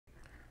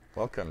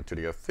Welcome to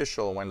the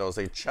official Windows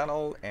 8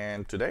 channel,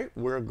 and today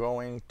we're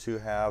going to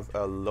have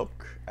a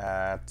look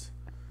at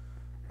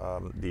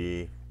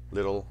the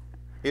little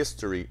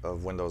history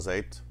of Windows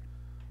 8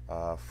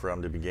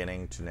 from the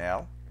beginning to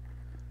now,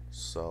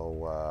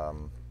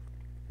 so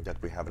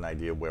that we have an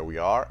idea where we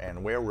are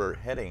and where we're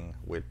heading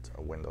with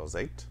Windows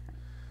 8.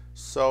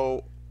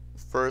 So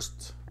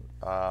first,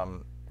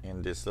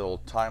 in this little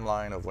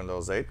timeline of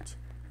Windows 8,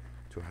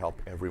 to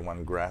help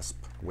everyone grasp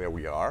where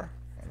we are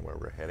and where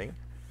we're heading.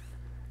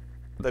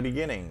 The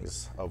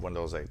beginnings of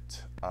Windows 8.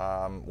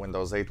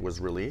 Windows 8 was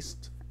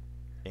released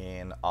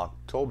in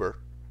October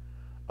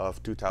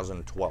of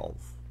 2012,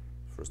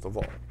 first of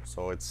all.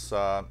 So it's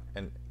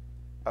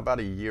about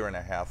a year and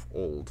a half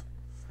old,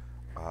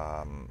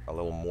 a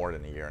little more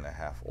than a year and a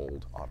half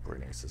old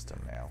operating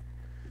system now.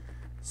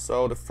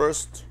 So the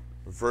first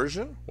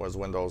version was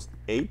Windows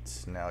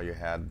 8. Now you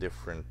had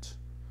different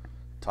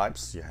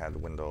types. You had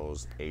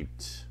Windows 8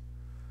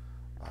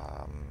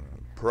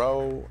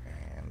 Pro,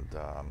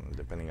 and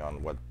depending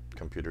on what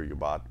computer you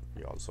bought,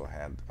 you also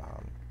had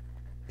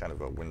kind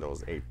of a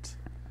Windows 8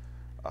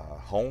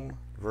 Home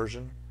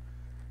version.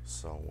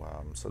 So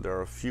there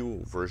are a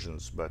few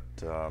versions, but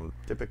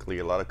typically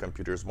a lot of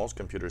computers, most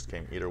computers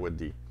came either with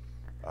the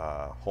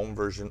Home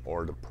version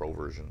or the Pro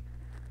version.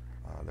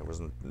 There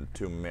wasn't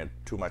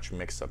too much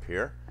mix up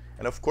here.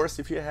 And of course,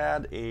 if you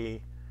had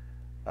a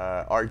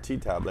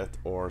RT tablet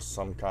or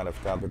some kind of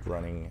tablet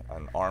running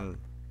an ARM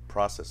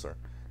processor,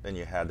 then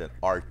you had an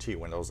RT,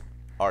 Windows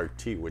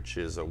RT, which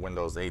is a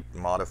Windows 8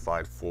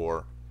 modified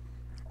for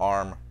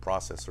ARM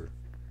processor.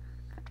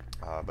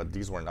 But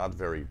these were not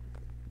very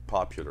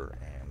popular,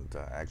 and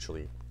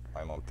actually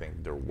I don't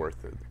think they're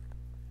worth it.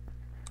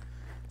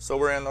 So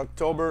we're in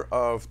October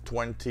of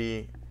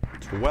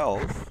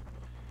 2012,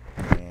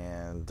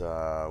 and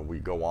we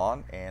go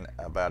on, and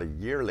about a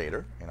year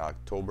later, in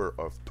October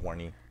of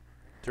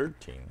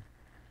 2013,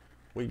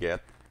 we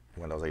get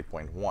Windows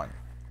 8.1.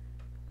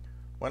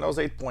 Windows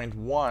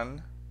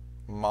 8.1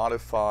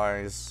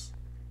 modifies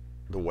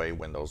the way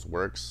Windows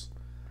works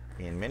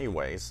in many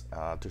ways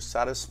to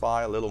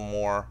satisfy a little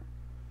more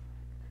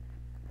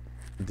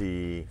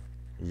the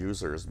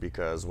users,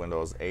 because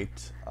Windows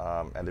 8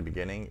 at the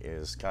beginning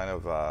is kind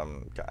of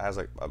has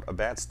a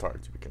bad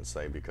start, we can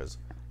say, because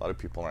a lot of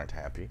people aren't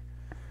happy.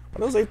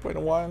 Windows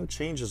 8.1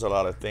 changes a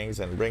lot of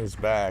things and brings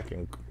back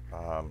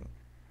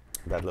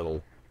that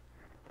little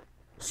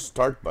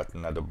start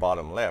button at the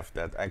bottom left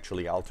that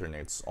actually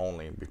alternates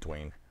only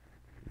between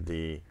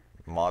the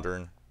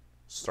modern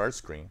start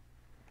screen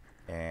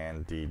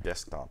and the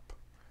desktop.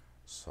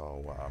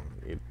 So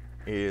it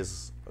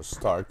is a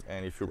start,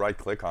 and if you right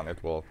click on it,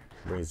 well,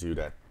 it brings you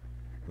that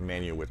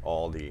menu with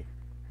all the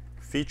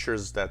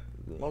features that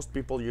most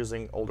people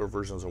using older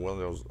versions of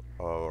Windows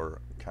are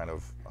kind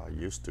of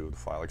used to: the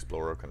File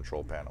Explorer,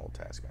 Control Panel,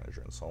 Task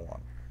Manager, and so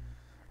on.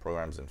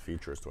 Programs and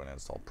features to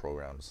install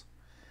programs.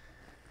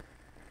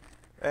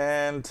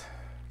 And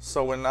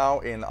so we're now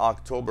in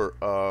October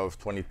of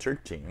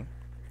 2013.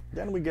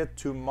 Then we get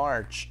to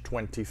March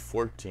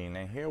 2014,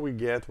 and here we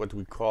get what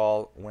we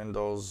call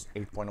Windows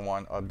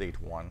 8.1 Update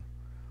 1,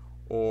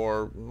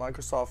 or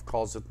Microsoft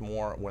calls it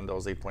more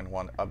Windows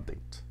 8.1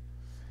 Update.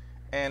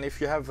 And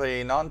if you have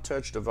a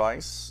non-touch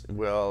device,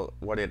 well,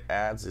 what it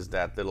adds is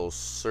that little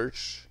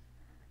search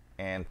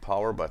and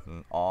power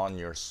button on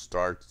your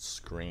start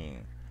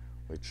screen,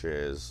 which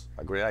is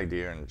a great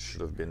idea and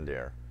should have been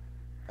there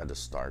at the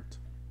start.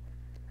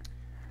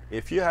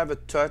 If you have a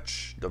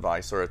touch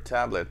device or a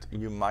tablet,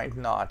 you might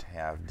not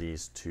have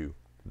these two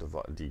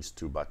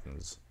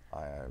buttons,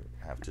 I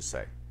have to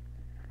say.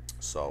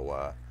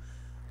 So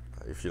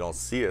if you don't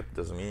see it,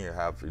 doesn't mean you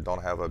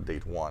don't have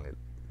Update 1. It's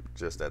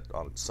just that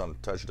on some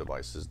touch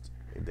devices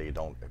they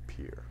don't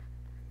appear.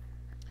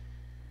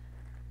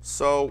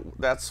 So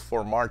that's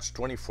for March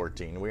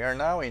 2014. We are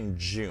now in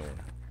June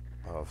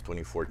of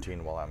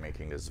 2014 while I'm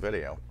making this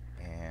video.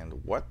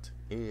 And what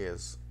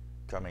is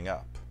coming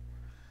up?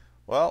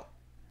 Well,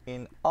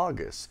 in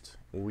August,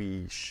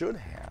 we should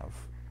have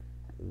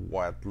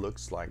what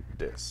looks like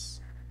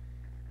this: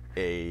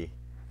 a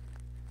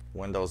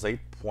Windows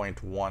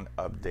 8.1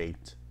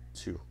 Update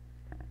 2.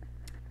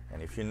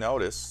 And if you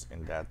notice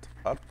in that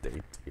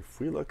update, if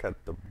we look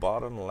at the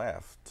bottom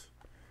left,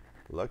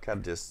 look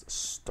at this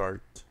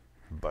Start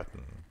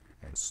button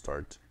and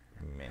Start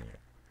menu.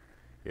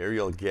 Here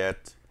you'll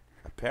get,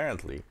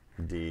 apparently,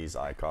 these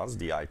icons,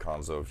 the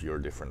icons of your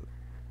different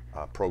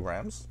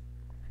programs.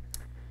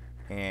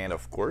 And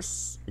of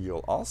course,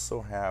 you'll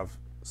also have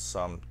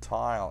some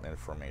tile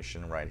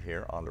information right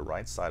here on the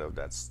right side of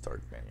that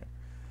Start menu.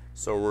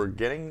 So we're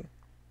getting,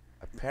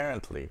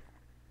 apparently,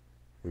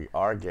 we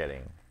are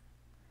getting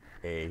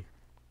a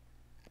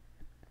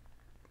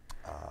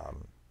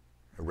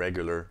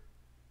regular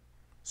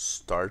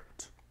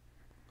Start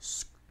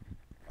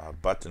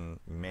button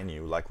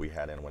menu like we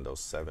had in Windows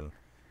 7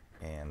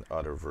 and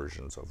other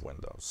versions of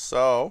Windows.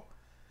 So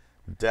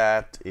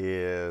that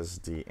is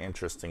the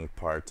interesting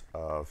part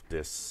of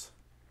this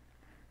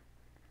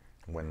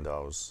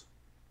Windows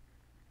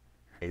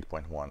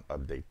 8.1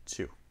 Update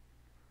 2.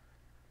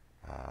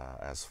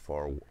 as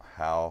for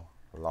how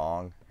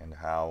long and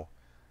how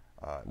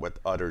what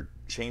other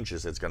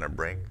changes it's going to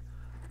bring.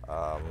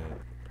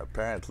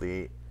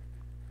 Apparently,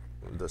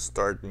 the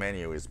start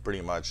menu is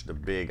pretty much the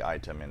big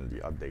item in the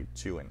update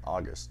 2 in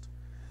August.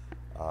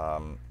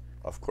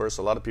 Of course,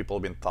 a lot of people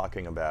have been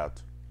talking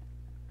about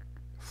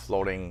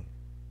floating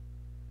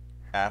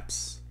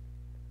apps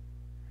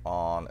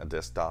on a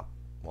desktop.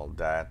 Well,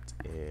 that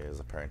is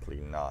apparently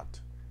not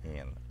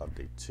in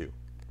update 2,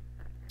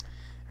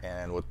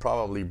 and would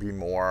probably be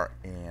more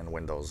in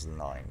Windows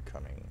 9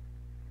 coming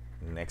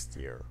next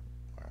year.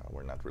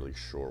 We're not really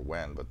sure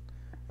when, but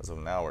as of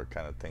now we're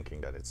kind of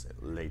thinking that it's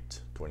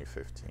late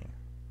 2015.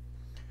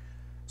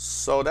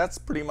 So that's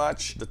pretty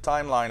much the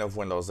timeline of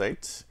Windows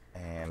 8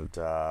 and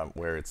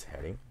where it's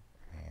heading,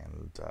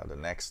 and the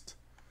next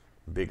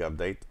big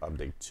update,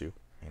 update 2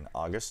 in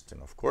August,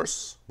 and of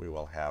course we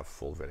will have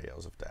full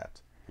videos of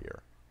that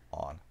here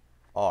on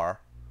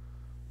our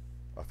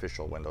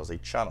official Windows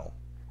 8 channel.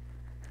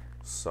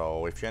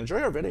 So if you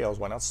enjoy our videos,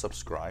 why not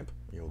subscribe?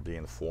 You'll be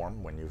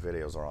informed when new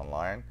videos are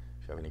online.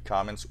 If you have any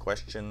comments,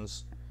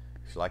 questions,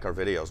 if you like our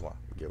videos, well,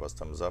 give us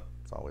thumbs up.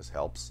 It always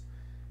helps.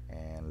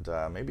 And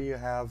maybe you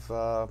have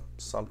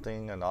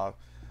something,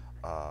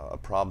 a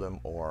problem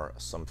or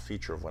some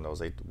feature of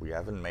Windows 8 we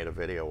haven't made a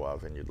video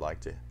of and you'd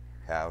like to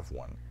have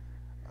one.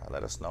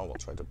 Let us know. We'll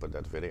try to put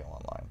that video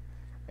online.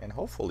 And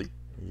hopefully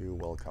you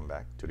will come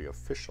back to the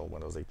official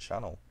Windows 8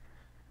 channel.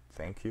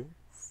 Thank you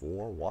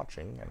for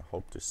watching and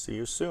hope to see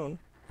you soon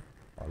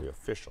on the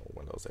official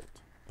Windows 8.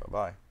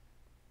 Bye-bye.